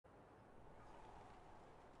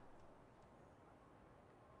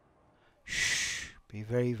Be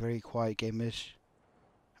very, very quiet, gamers.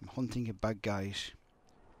 I'm hunting bad guys.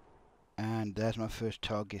 And there's my first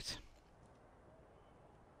target.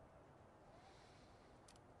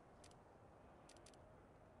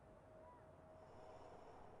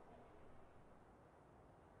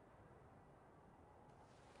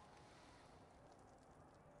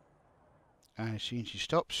 And as soon as he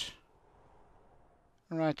stops,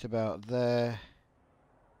 right about there,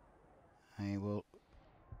 I will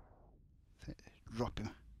drop him.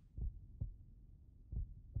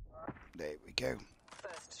 There we go.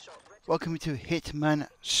 Welcome to Hitman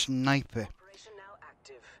Sniper.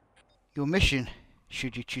 Your mission,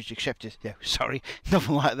 should you choose to accept it, no, sorry,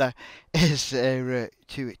 nothing like that, is to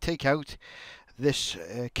take out this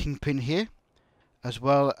kingpin here, as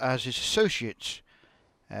well as his associates.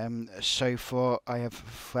 So far I have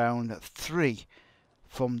found 3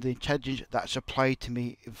 from the intelligence that's applied to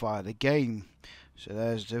me via the game. So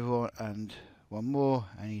there's the other one and one more,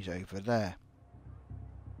 and he's over there.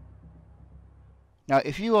 Now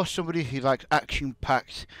if you are somebody who likes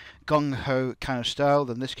action-packed, gung-ho kind of style,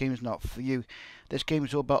 then this game is not for you. This game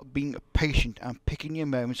is all about being patient and picking your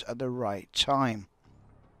moments at the right time.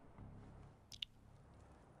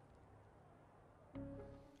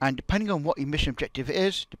 And depending on what your mission objective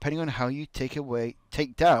is, depending on how you take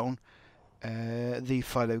down the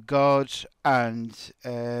fellow guards and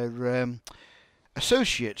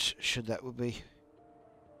associates, should that would be.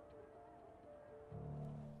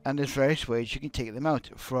 And there's various ways you can take them out,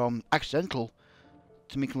 from accidental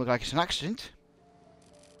to make them look like it's an accident,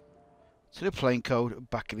 to the plain code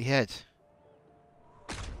back of the head,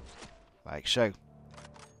 like so.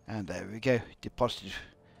 And there we go, deposited.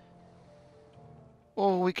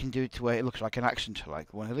 Or we can do it to where it looks like an accident,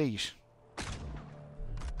 like one of these.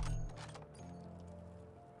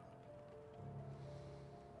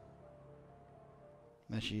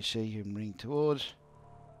 As you see him running towards,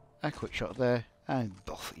 a quick shot there, and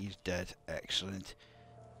both, he's dead. Excellent.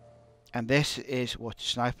 And this is what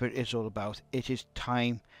Sniper is all about. It is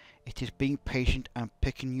time, it is being patient and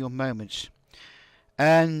picking your moments.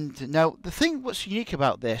 And now the thing what's unique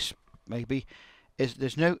about this, maybe, is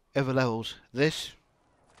there's no other levels. This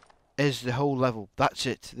is the whole level. That's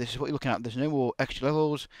it. This is what you're looking at. There's no more extra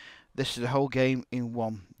levels. This is the whole game in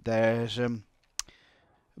one. There's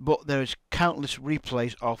but there is countless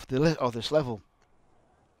replays of this level.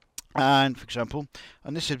 And for example,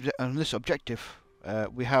 on this objective,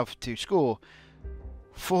 we have to score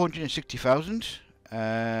 460,000,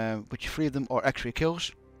 which 3 of them are extra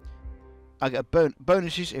kills. I get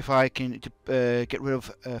bonuses if I can get rid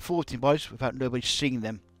of 14 bodies without nobody seeing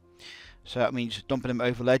them. So that means dumping them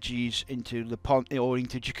over ledges into the pond or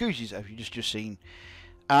into jacuzzis, as you just seen.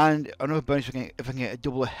 And another bonus if I can get a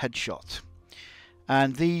double headshot.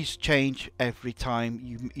 And these change every time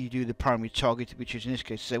you do the primary target, which is in this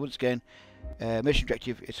case, say once again, mission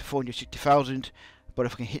objective is 460,000. But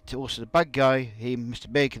if I can hit also the bad guy, him, Mr.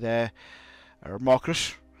 Big there, or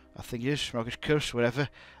Marcus, I think it is, Marcus Curse, whatever,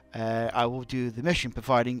 I will do the mission,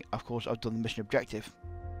 providing, of course, I've done the mission objective.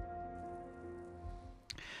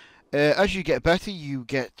 As you get better, you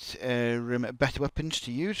get better weapons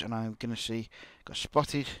to use, and I'm going to see, got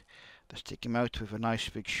spotted. Let's take him out with a nice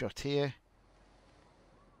big shot here.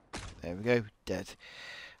 There we go, dead.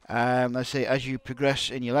 Let's say as you progress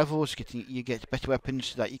in your levels, you get better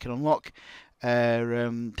weapons that you can unlock,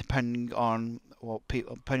 depending on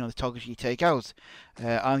depending on the targets you take out.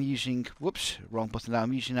 I'm using, whoops, wrong button. Now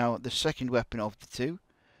I'm using now the second weapon of the 2.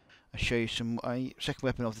 I'll show you some second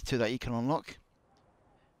weapon of the 2 that you can unlock,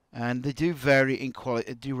 and they do vary in quality,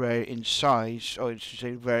 they do vary in size, or I should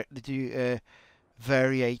say, they do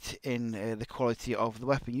variate in the quality of the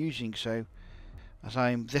weapon using. So,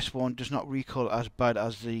 this one does not recoil as bad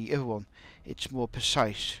as the other one. It's more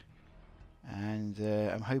precise, and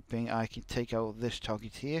I'm hoping I can take out this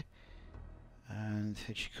target here. And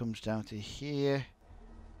she comes down to here.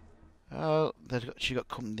 Oh, she got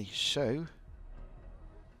company. So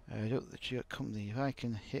I don't think she got company. If I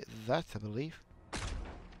can hit that, I believe.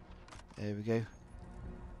 There we go.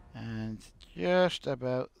 And just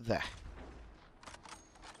about there.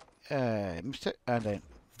 Missed it, and then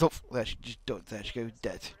there she just don't. There she goes,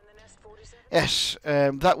 dead. Yes,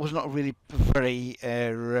 that was not really very.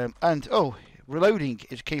 And oh, reloading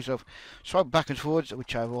is a case of swipe back and forwards,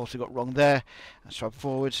 which I've also got wrong there, and swipe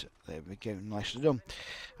forwards. There we go, nicely done.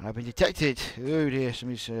 And I've been detected. Oh dear,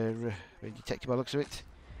 somebody's been detected by the looks of it.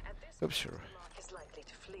 Oops.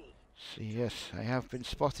 See, yes, I have been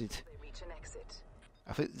spotted.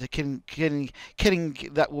 I think the killing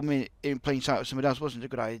that woman in plain sight of somebody else wasn't a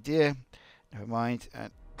good idea. Never mind.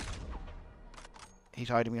 And he's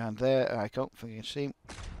hiding behind there. I can't think I can see him.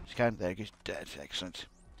 you can. There it goes. That's excellent.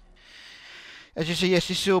 As you see, yes,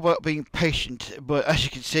 this is all about being patient, but as you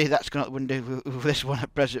can see, that's gone out the window with this one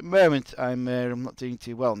at present moment. I'm not doing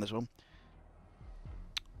too well on this one.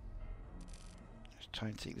 Let's try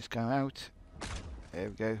and take this guy out. There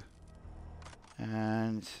we go.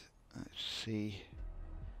 And let's see,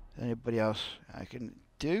 anybody else I can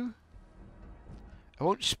do. I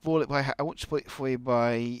won't spoil it for you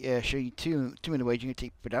by showing you two minute ways you can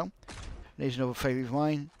take people down. There's another favourite of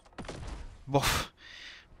mine. Boff.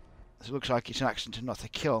 It looks like it's an accident and not a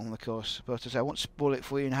kill, of course. But as I won't spoil it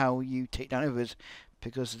for you in how you take down others,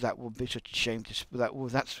 because that would be such a shame.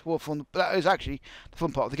 That's what fun. That is actually the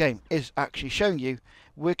fun part of the game. Is actually showing you,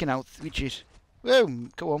 working out which is. Boom.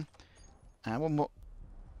 Go on. And one more.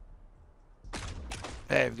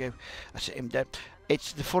 There we go. That's it. Him dead.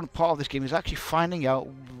 It's the fun part of this game is actually finding out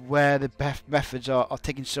where the best methods are of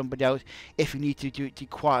taking somebody out if you need to do it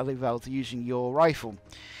quietly without using your rifle.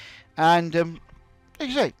 And like I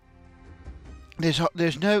say,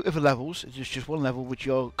 there's no other levels. There's just one level which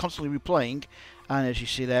you're constantly replaying. And as you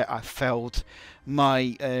see there, I failed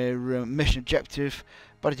my mission objective,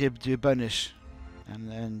 but I did do a bonus.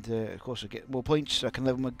 And of course I get more points, so I can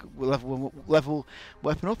level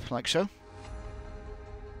weapon up like so.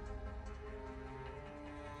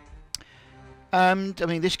 And I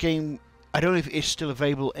mean, this game, I don't know if it is still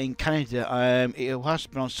available in Canada. It has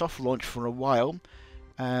been on soft launch for a while.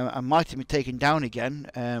 And might have been taken down again.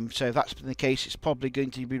 So if that's been the case, it's probably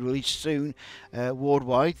going to be released soon,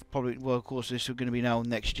 worldwide. Probably, well, of course, this is going to be now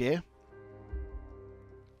next year.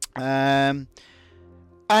 And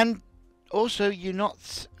also, you're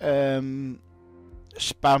not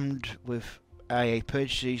spammed with AA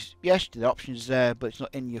purchases. Yes, the option's there, but it's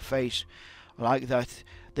not in your face like that.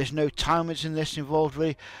 There's no timers in this involved,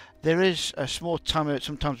 really. There is a small timer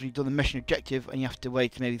sometimes when you've done the mission objective and you have to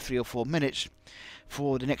wait maybe 3 or 4 minutes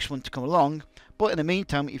for the next one to come along. But in the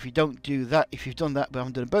meantime, if you don't do that, if you've done that but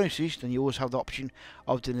haven't done bonuses, then you always have the option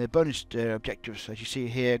of doing the bonus objectives. As you see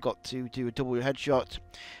here, got to do a double headshot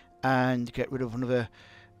and get rid of another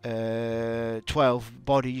 12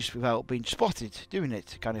 bodies without being spotted doing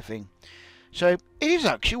it, kind of thing. So it is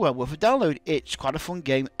actually well worth a download. It's quite a fun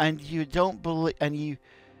game, and you don't believe, and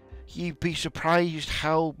you'd be surprised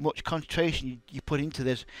how much concentration you put into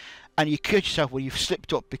this, and you catch yourself when you've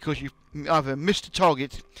slipped up because you've either missed a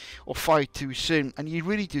target or fired too soon, and you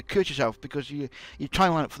really do catch yourself because you try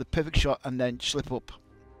and line up for the perfect shot and then slip up.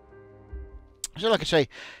 So like I say,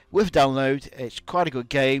 with download, it's quite a good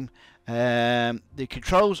game. The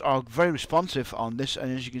controls are very responsive on this,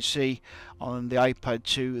 and as you can see on the iPad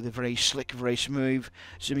 2, they're very slick, very smooth,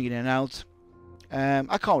 zooming in and out.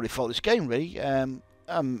 I can't really fault this game, really.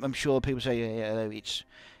 I'm sure people say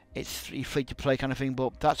it's free to play kind of thing,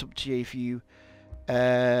 but that's up to you if you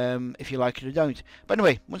like it or don't. But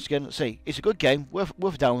anyway, once again, let's see, it's a good game, worth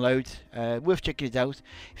download, worth checking it out.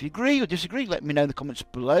 If you agree or disagree, let me know in the comments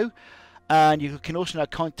below. And you can also now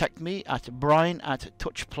contact me at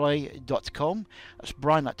brian@touchplay.com. That's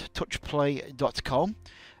brian@touchplay.com.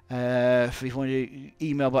 If you want to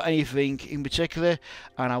email about anything in particular,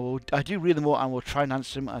 and I do read them all and will try and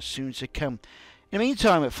answer them as soon as I can. In the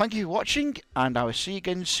meantime, thank you for watching, and I will see you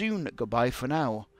again soon. Goodbye for now.